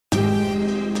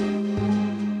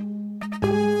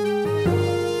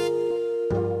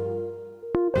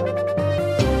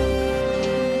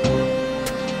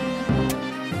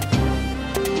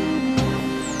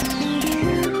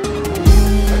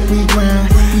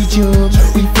jump,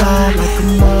 we fly like a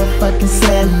motherfucking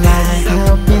satellite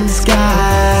up in the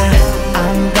sky.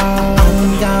 I'm gone,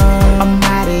 I'm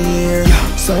outta here.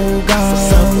 So gone,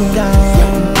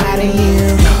 I'm outta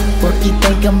here. What you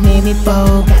think I'm in it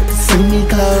for? Got to see me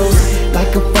close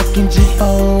like a fucking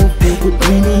G.B.E, big with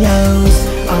plenty hoes.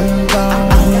 I'm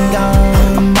gone,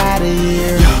 I'm outta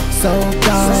here. So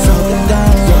gone,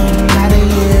 I'm outta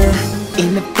here.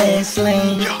 In the fast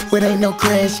lane, where ain't no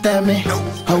crash dummy.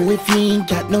 Oh, if you ain't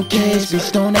got no cash,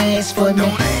 bitch, don't ask for me.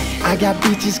 I got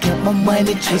bitches, count my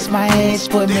money, twist my ass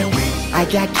for me. I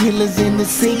got killers in the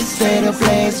seats that'll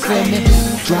blast for me.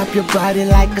 Drop your body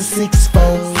like a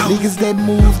 6'4". Niggas that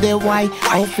move their white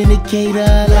off in the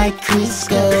cater like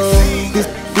Crisco.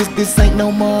 This ain't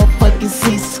no motherfucking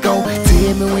Cisco.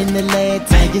 Tell me when the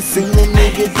last time you seen a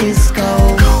nigga disco.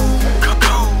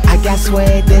 I got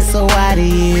swag that's so outta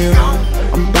here.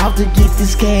 I'm about to get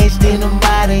this cash, then I'm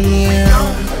outta here.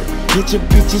 Get your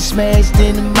bitches smashed,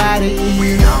 then I'm outta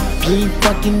here. If you ain't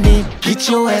fucking then, get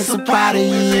your ass up outta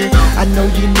here. I know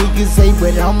you niggas hate,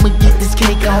 but I'ma get this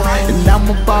cake on. And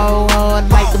I'ma ball hard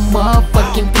like the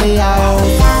motherfucking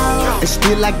playoffs. And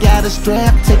still I got a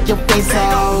strap, take your face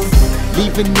off.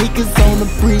 Leaving niggas on the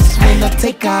bridge when I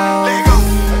take off.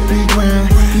 We grind,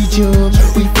 we jump,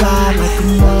 we fly like a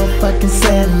motherfucking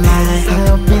satellite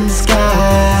up in the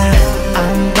sky.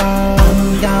 I'm gone,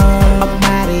 I'm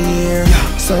outta here.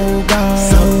 So gone,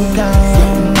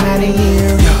 I'm outta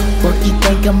here. What you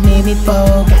think I'm in it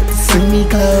for? Got to see me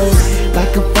close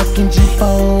like a fucking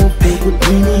G.B.E, big with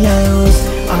plenty hoes.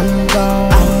 I'm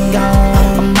gone,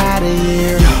 I'm outta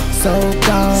here. So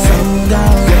gone,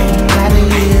 I'm outta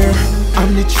here.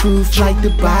 I'm the truth like the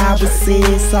Bible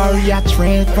says. Sorry I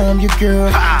transformed your girl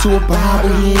to a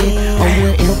bobblehead. Or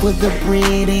wherever the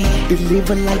bread is,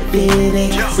 deliver like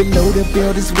Betty. Below the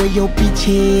belt is where your bitch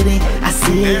headed. I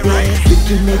said that,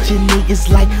 looking at your niggas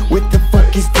like, what the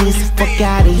fuck is this? Fuck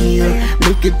outta here.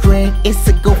 Make a drink, it's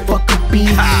a go fuck a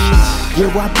bitch. Yeah,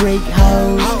 I break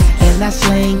hoes and I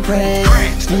slang crack.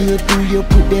 Still do you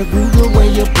put that Ruger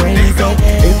where your brains at?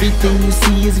 Everything you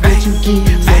see is what you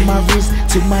get. From my wrist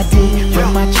to my dick,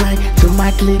 from my track to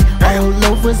my click, all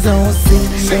over zone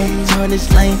 6. Don't tarnish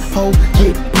lame, hoe,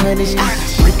 get punished. I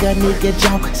break a nigga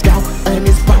jaw, scout on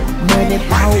his phone. Money,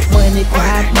 loud money,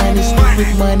 quiet money,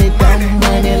 stupid money, dumb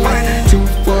money. Like 2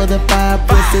 for the 5,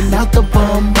 bustin' out the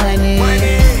bum money.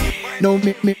 No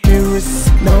mirrors,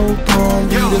 no palm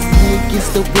readers, me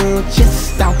against the world,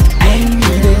 just out and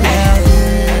need it out.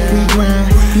 We grind,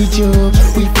 we jump,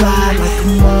 we fly like a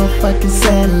motherfucking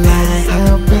satellite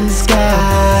up in the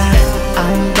sky.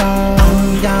 I'm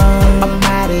gone, I'm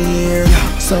outta here.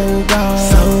 So gone,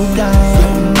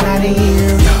 I'm outta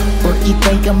here. What you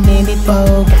think I'm in it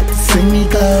for? Got to see me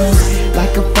close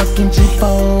like a fucking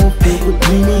G.B.E, big with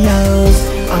plenty hoes.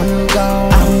 I'm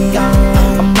gone,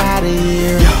 I'm outta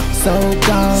here. So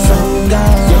gone,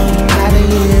 I'm outta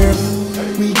here.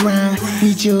 We grind,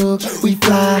 we jump, we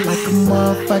fly like a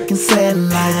motherfucking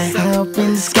satellite up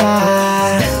in the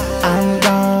sky. I'm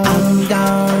gone,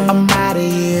 I'm outta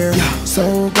here.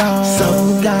 So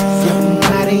gone, I'm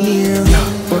outta here.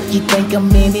 What you think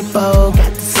I'm in it for?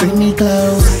 Got to see me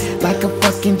close like a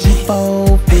fucking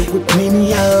G.B.E, big with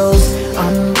plenty hoes.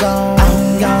 I'm gone,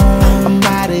 I'm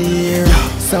outta here.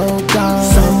 So gone,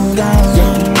 I'm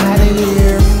outta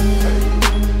here.